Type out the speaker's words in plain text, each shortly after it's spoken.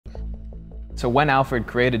So when Alfred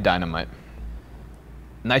created dynamite,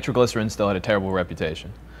 nitroglycerin still had a terrible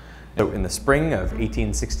reputation. So in the spring of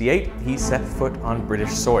 1868, he set foot on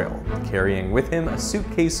British soil, carrying with him a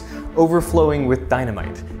suitcase overflowing with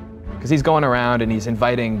dynamite. Because he's going around and he's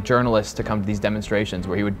inviting journalists to come to these demonstrations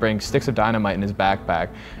where he would bring sticks of dynamite in his backpack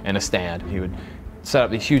and a stand. He would set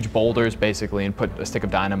up these huge boulders basically and put a stick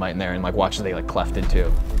of dynamite in there and watch as they cleft in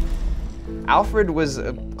two. Alfred was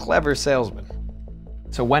a clever salesman.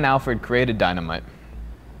 So when Alfred created dynamite,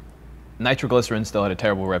 nitroglycerin still had a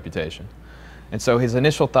terrible reputation. And so his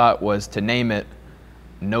initial thought was to name it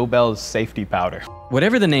Nobel's safety powder.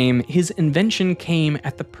 Whatever the name, his invention came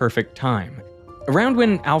at the perfect time. Around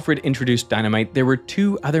when Alfred introduced dynamite, there were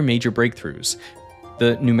two other major breakthroughs: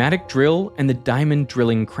 the pneumatic drill and the diamond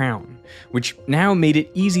drilling crown, which now made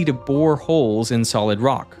it easy to bore holes in solid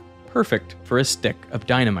rock, perfect for a stick of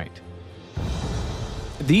dynamite.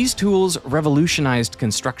 These tools revolutionized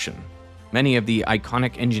construction. Many of the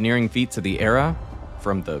iconic engineering feats of the era,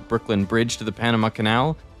 from the Brooklyn Bridge to the Panama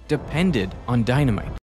Canal, depended on dynamite.